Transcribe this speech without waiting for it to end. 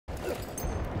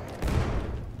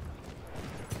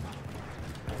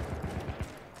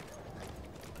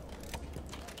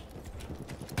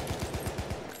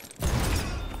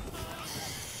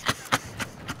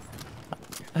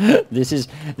This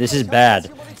is bad.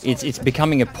 It's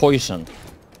becoming a poison.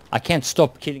 I can't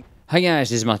stop killing. Hi guys,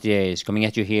 this is Mattias coming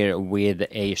at you here with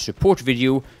a support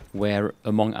video where,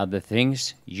 among other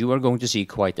things, you are going to see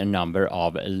quite a number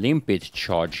of Limpet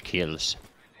charge kills.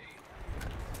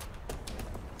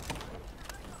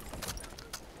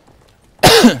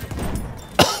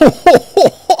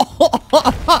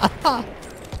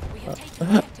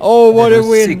 Oh, what a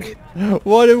win!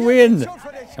 What a win!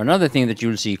 Another thing that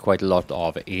you'll see quite a lot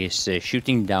of is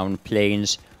shooting down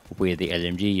planes with the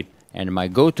LMG. And my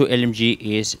go-to LMG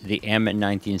is the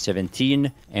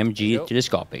M1917 MG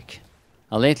telescopic.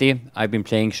 Now lately, I've been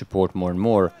playing support more and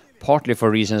more, partly for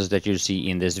reasons that you'll see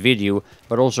in this video,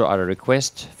 but also at a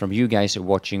request from you guys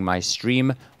watching my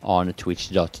stream on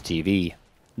twitch.tv.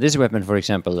 This weapon, for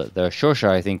example, the Shosha,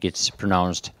 I think it's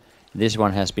pronounced, this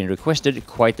one has been requested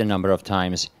quite a number of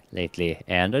times lately,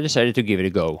 and I decided to give it a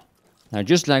go. Now,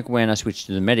 just like when I switched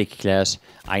to the medic class,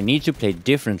 I need to play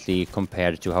differently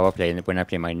compared to how I play when I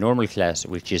play my normal class,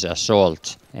 which is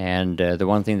assault. And the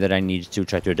one thing that I need to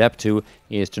try to adapt to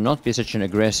is to not be such an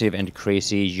aggressive and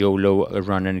crazy YOLO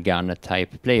run and gun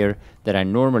type player that I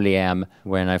normally am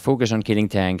when I focus on killing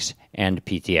tanks and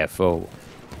PTFO.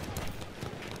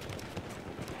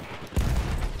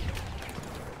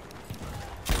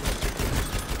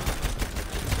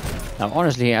 Now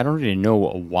honestly, I don't really know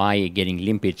why getting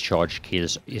Limpet charge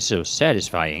kills is so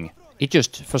satisfying. It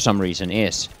just, for some reason,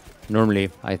 is. Normally,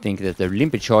 I think that the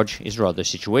Limpet charge is rather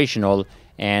situational,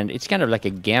 and it's kind of like a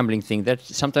gambling thing that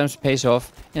sometimes pays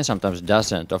off and sometimes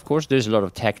doesn't. Of course, there's a lot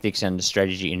of tactics and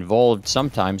strategy involved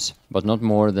sometimes, but not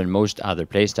more than most other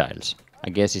playstyles.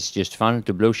 I guess it's just fun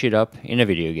to blow shit up in a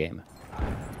video game.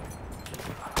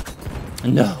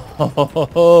 No!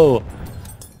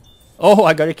 Oh,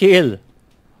 I got a kill!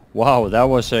 Wow, that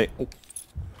was a... Oh.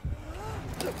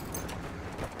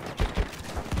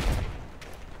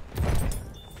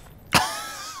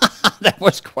 That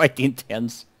was quite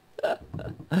intense.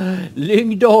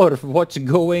 Lyngdorf, what's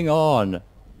going on?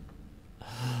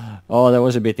 Oh, that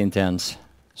was a bit intense.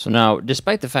 So now,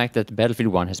 despite the fact that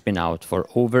Battlefield 1 has been out for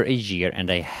over a year and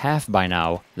a half by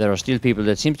now, there are still people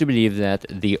that seem to believe that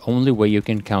the only way you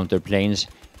can counter planes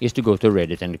is to go to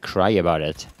Reddit and cry about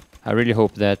it. I really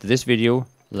hope that this video,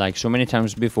 like so many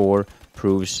times before,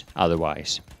 proves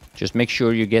otherwise. Just make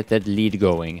sure you get that lead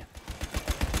going.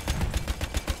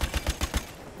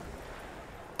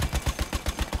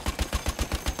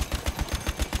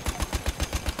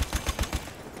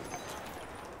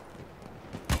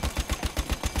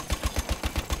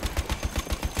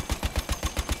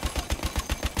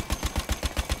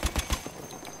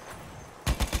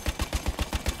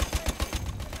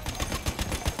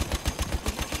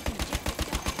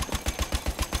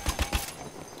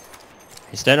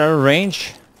 Is that out of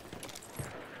range?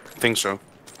 I think so.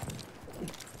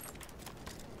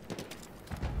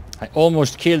 I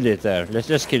almost killed it there. Let's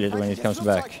just kill it when it comes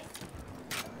back.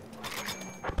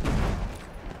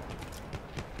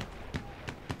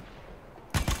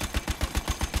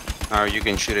 Oh, you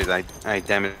can shoot it. I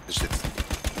damaged it.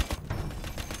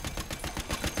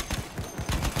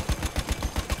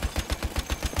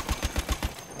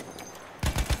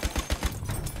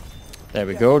 There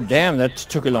we go. Damn, that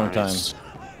took a long time.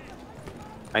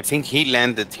 I think he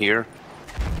landed here.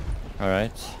 All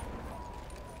right.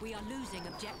 We are losing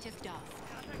objective Duff.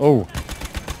 Oh.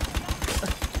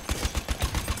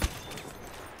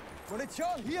 Munition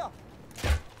hier.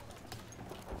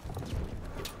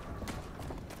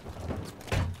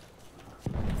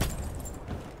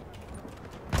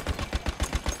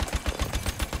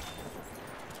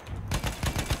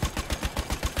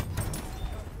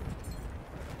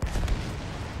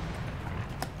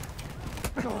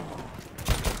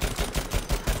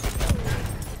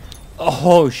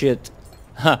 Oh shit.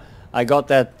 I got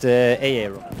that AA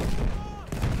wrong.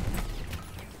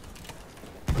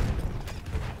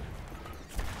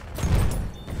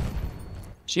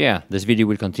 So yeah, this video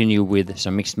will continue with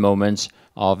some mixed moments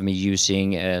of me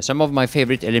using some of my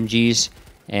favorite LMGs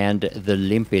and the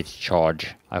Limpet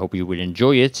charge. I hope you will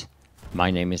enjoy it. My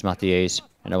name is Mattias,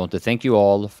 and I want to thank you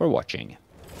all for watching.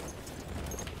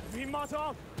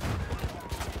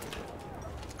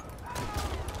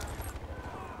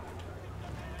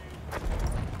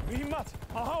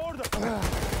 Aha orada.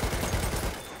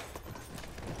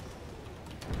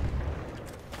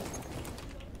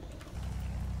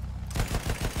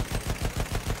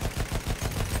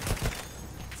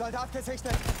 Soldat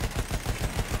gesichtet.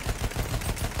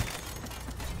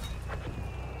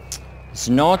 It's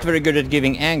not very good at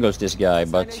giving angles, this guy,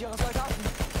 but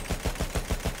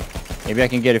maybe I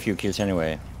can get a few kills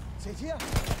anyway.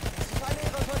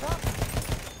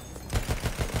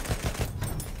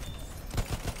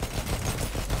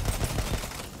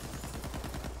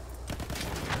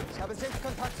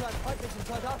 Sichtkontakt zu einem feindlichen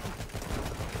Soldaten.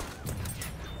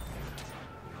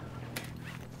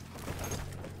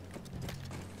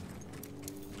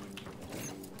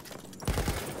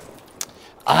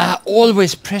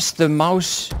 Always press the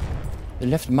mouse, the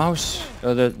left mouse,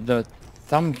 or the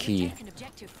thumb key. Taken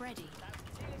objective Freddy.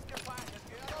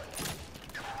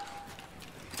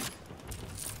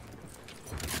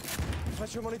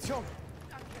 Falsche Munition.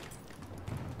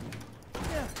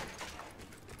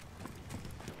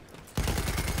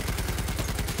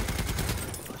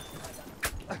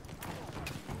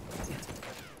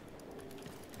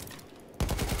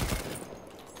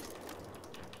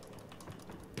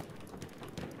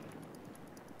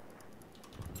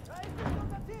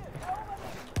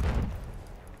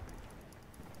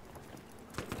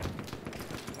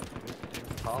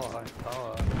 Tower.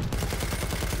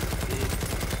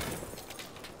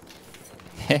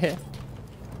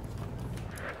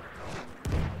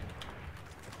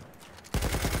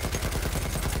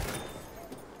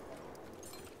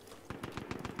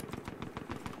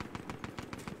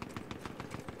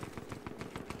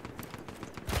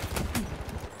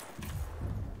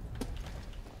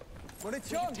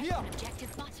 Munition, hier!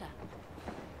 Objective butter.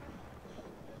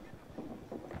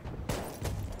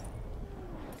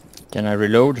 Can I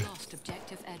reload? Lost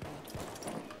objective Edward.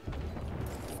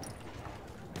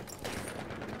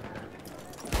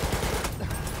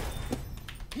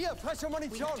 Hier, frische We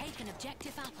Munition! have taken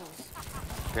objective apples.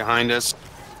 Behind us.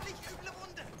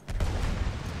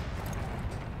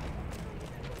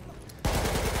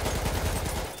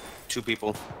 Two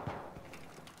people.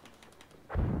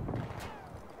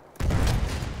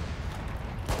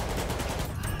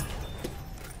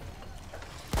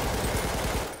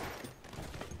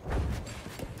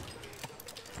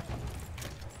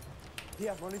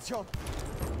 Hier, Munition!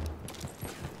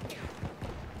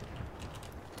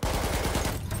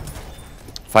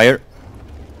 Fire.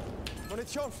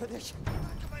 Munition für dich!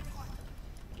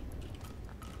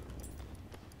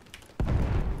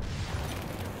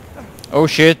 Oh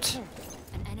shit.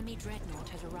 An enemy dreadnought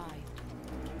has arrived.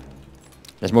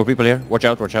 There's more people here. Watch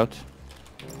out, watch out.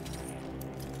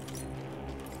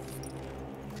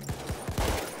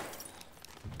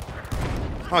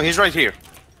 Oh, he's right here.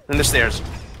 In the stairs.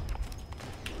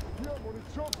 Hier,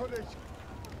 Munition für dich!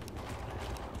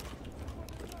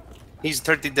 He's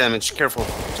 30 damage. Careful.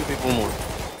 Two people more.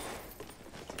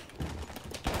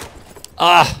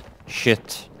 Ah,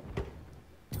 shit.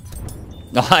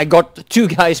 No, I got two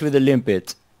guys with a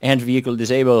limpet and vehicle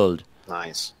disabled.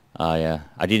 Nice. Ah, yeah.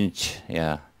 I didn't.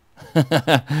 Yeah.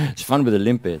 It's fun with a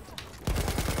limpet.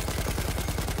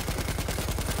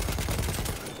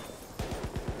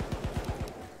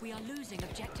 We are losing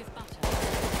objective butter.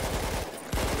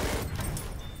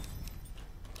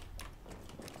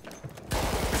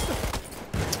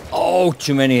 Oh,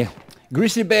 too many.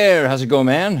 Grizzly Bear, how's it go,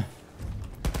 man?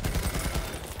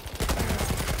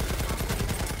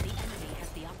 The enemy has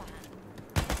the upper hand.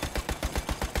 We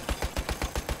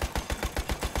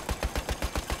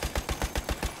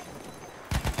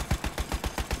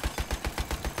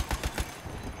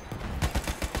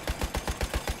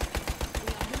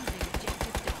are losing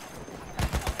objective duck.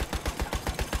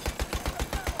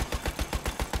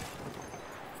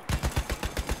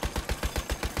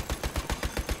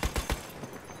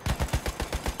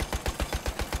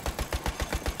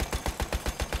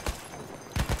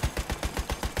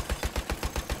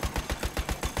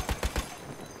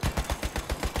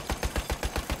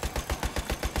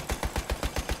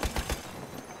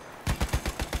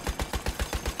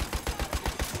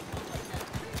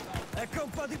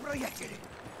 Colpa di proiettili!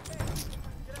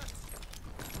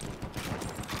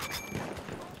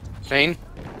 Kane?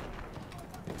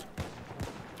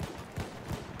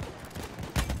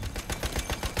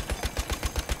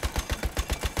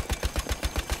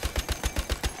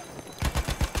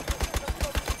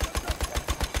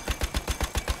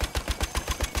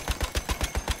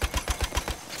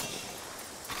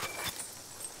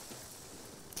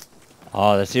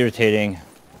 Oh, that's irritating.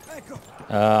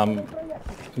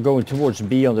 Going towards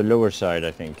B on the lower side,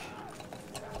 I think.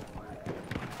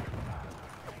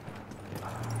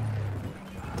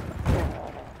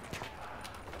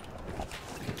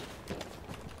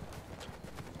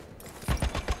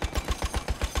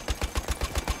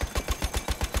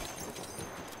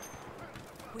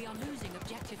 We are losing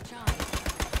objective charge.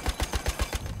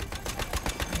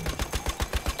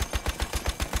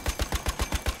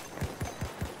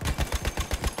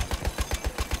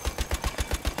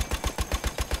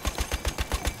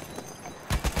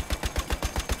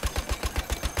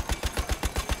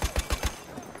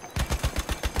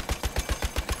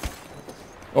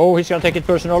 Oh, he's gonna take it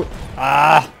personal.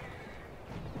 Ah!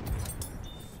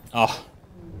 Oh,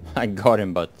 I got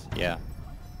him, but yeah.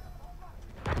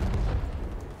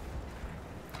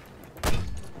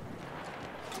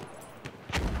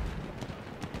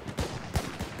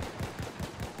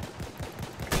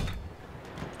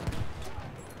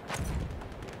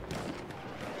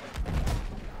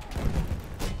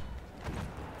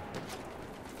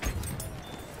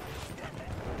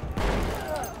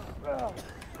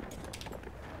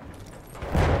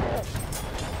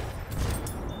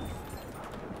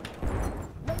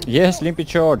 Yes, Limpet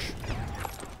charge.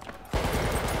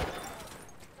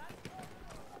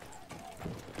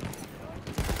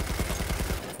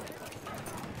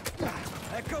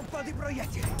 Ecco un po' di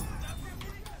proiettili.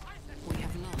 We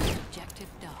have lost objective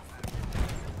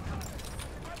Duff.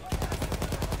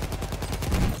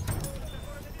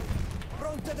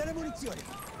 Pronte delle munizioni.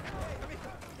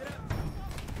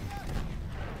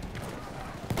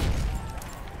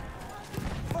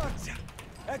 Forza!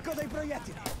 Ecco dei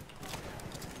proiettili.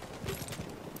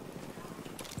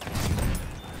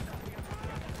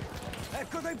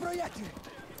 Ecco dei proiettili.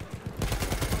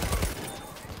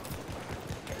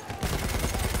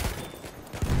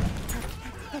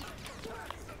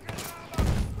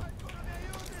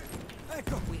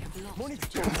 Ecco, We have lost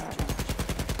munizioni.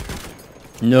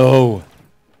 No.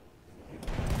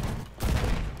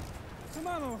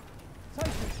 Mano,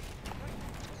 safety.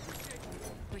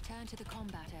 Return to the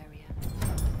combat area.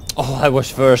 Oh, I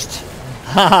was first.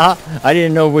 Haha, I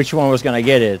didn't know which one was gonna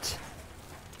get it.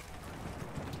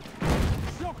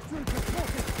 Shock trooper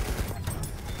spotted.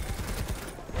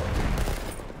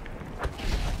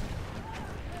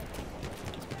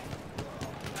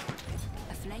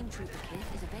 A flame trooper kit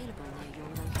is available near your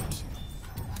location.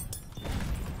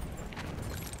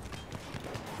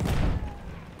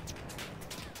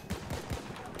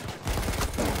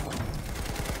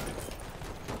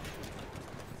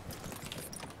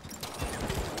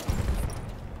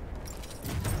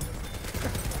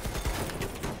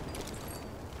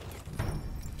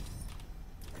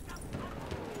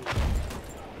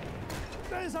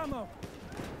 There's ammo.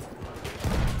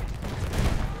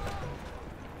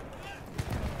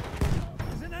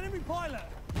 There's an enemy pilot.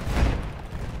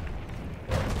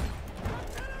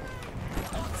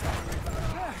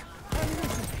 There,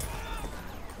 ammunition.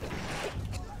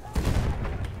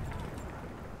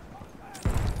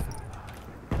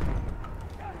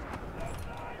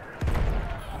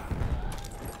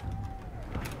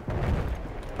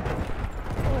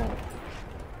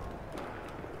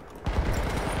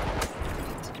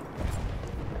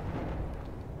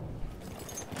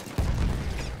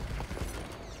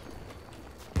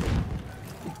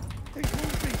 These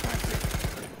won't be fancy.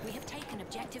 We have taken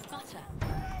objective butter.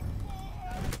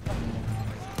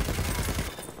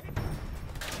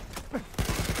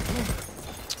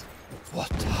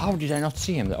 What? How did I not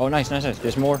see him? Oh, nice, nice, nice.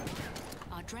 There's more.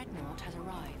 Our dreadnought has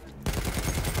arrived.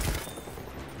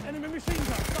 Enemy machine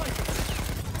gun. Sight.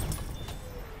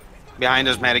 Behind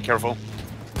us, Maddie, careful.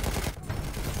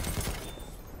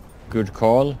 Good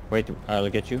call. Wait, I'll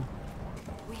get you.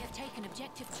 We have taken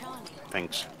objective Charlie.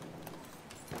 Thanks.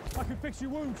 I can fix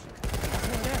your wounds. That's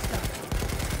one of their stuff.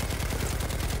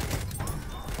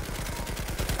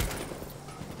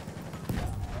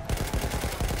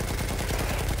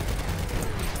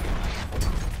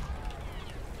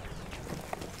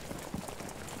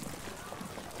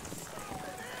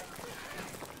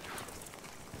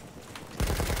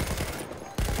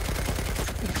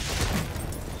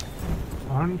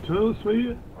 One, two,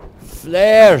 three.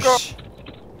 Flares!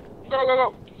 Go, go,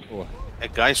 go. Oh. A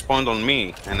guy spawned on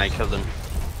me, and I killed him.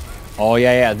 Oh,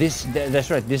 yeah, yeah. That's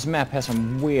right. This map has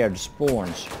some weird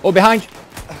spawns. Oh, behind!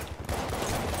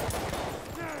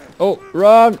 Oh,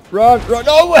 run, run, run!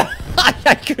 Oh,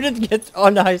 I couldn't get. Oh,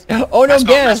 nice. Oh no, Let's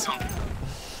go, let's gas! go.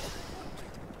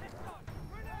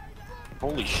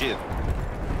 Holy shit.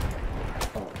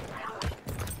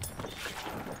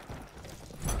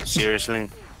 Seriously?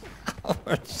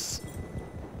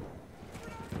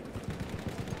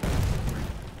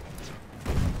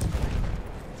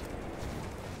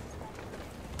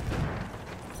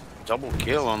 Double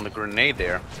kill on the grenade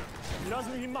there.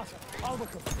 لازم ينمسح. I'll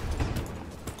look up.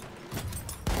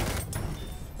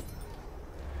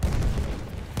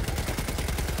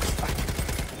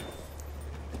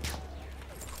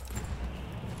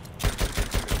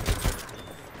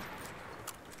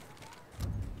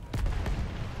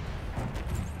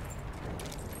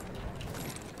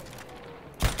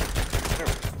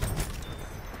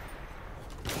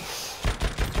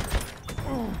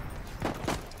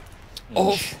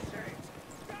 Oh,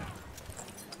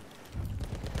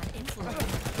 An infrared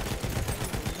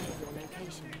near your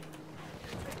location.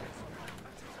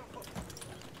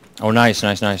 Oh, nice,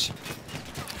 nice, nice.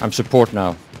 I'm support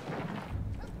now.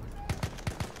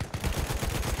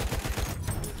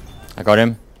 I got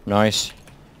him. Nice.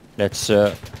 Let's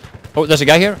oh, there's a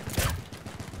guy here.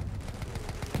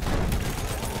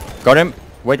 Got him.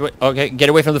 Wait, wait. Okay, get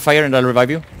away from the fire and I'll revive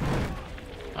you.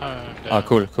 Oh,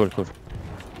 cool, cool, cool.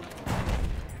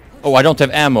 Oh, I don't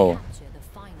have ammo. Capture the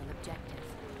final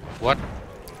objective. What?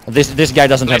 This guy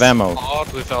doesn't have ammo.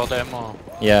 Hard without ammo.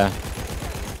 Yeah.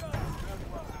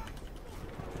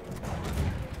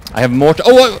 I have mortar.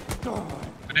 Oh!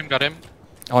 Got him.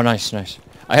 Oh, nice, nice.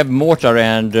 I have mortar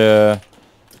and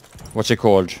what's it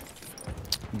called?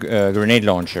 Grenade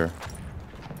launcher.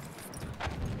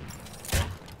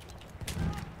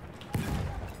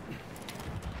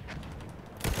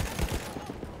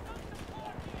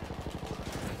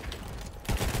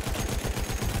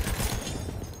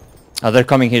 They're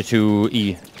coming here to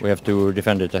E. We have to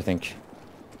defend it, I think.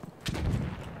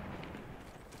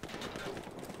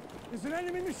 There's an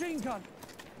enemy machine gun.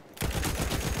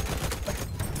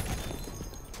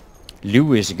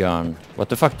 Lewis gun. What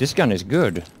the fuck? This gun is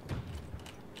good.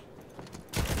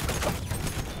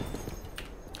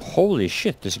 Holy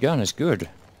shit, this gun is good.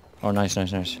 Oh, nice,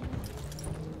 nice, nice.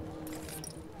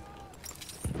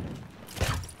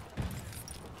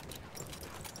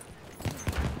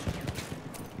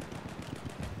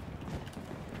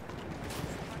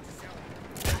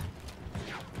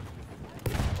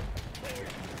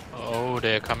 Oh,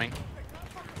 they're coming.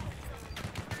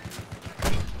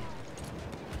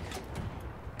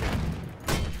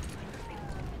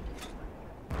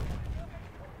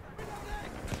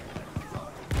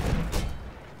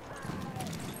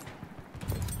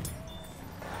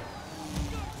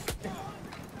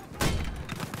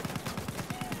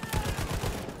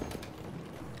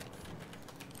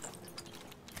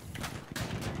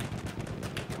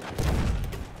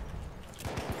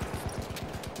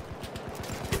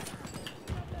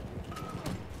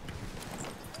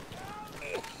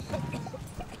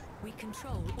 We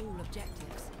control all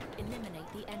objectives.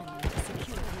 Eliminate the enemy.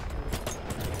 Secure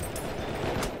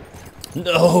victory.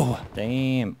 No!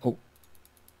 Damn. Oh.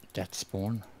 That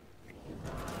spawn.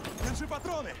 Держи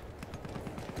патроны.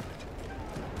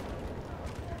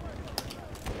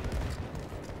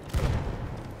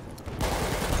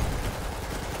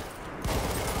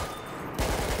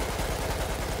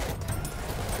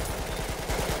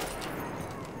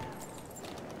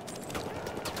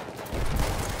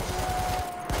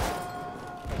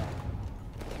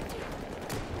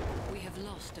 We have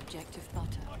lost objective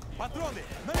butter. Патроны.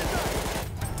 Налетай.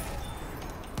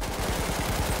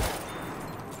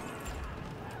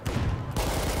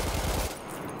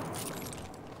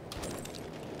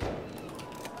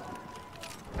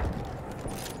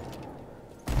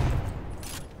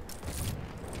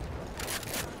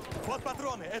 Вот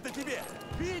патроны, это тебе.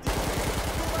 Видишь?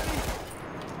 Говори.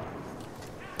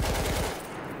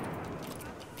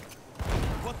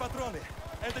 Вот патроны,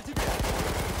 это тебе.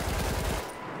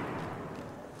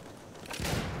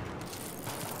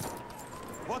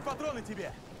 Вот патроны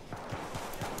тебе.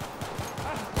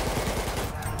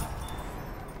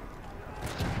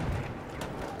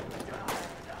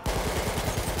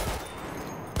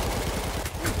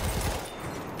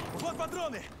 Вот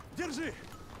патроны, держи.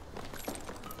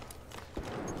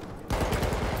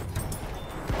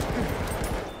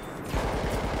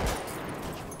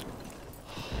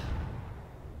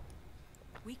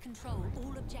 We control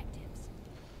all objectives.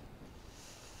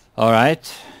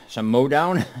 Alright. Some mow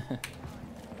down.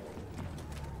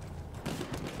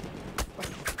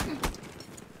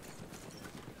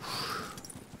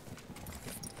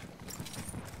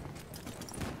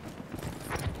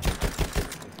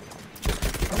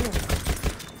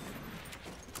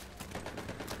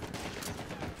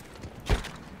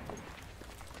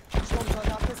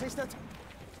 Sturmsoldat gesichtet.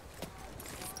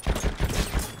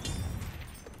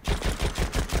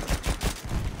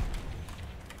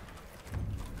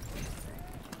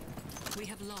 We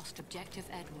have lost objective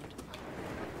Edward.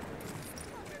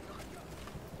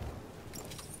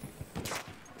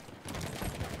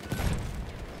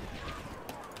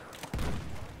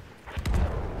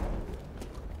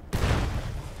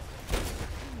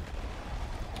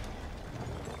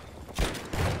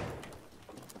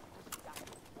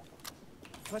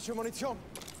 Хочу munition.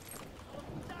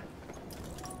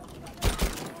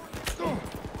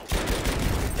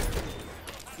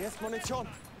 Есть munition.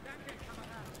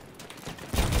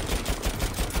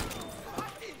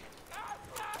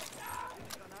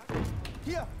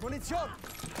 Hier, Munition.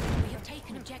 We have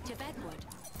taken objective Edward.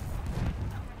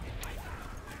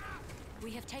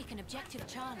 We have taken objective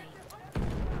Charlie.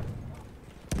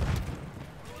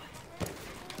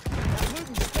 Da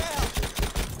drüben, der.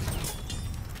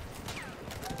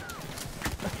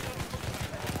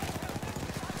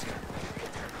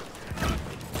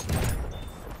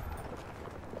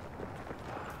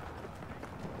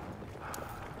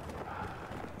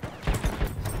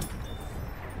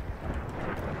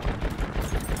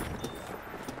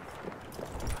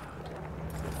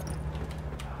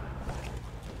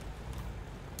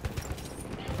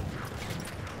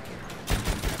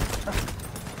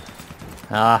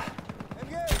 Ah.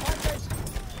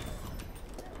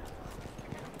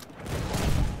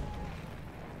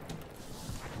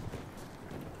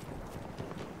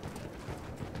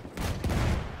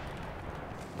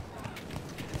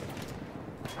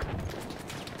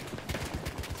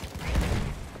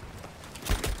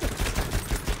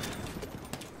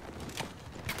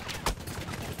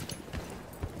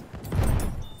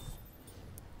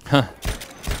 Huh.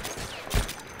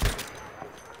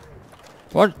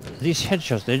 What? These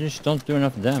headshots, they just don't do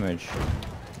enough damage.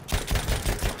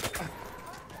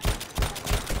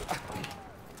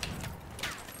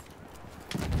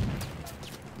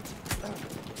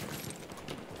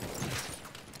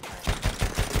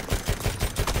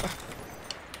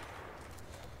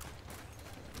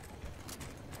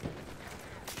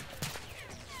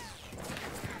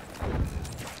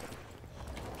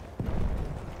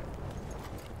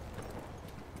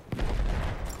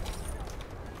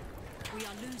 We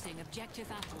are losing objective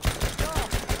Apple.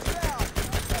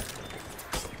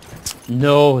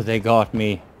 No, they got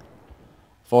me.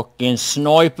 Fucking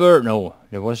sniper. No,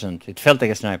 it wasn't. It felt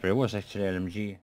like a sniper. It was actually LMG.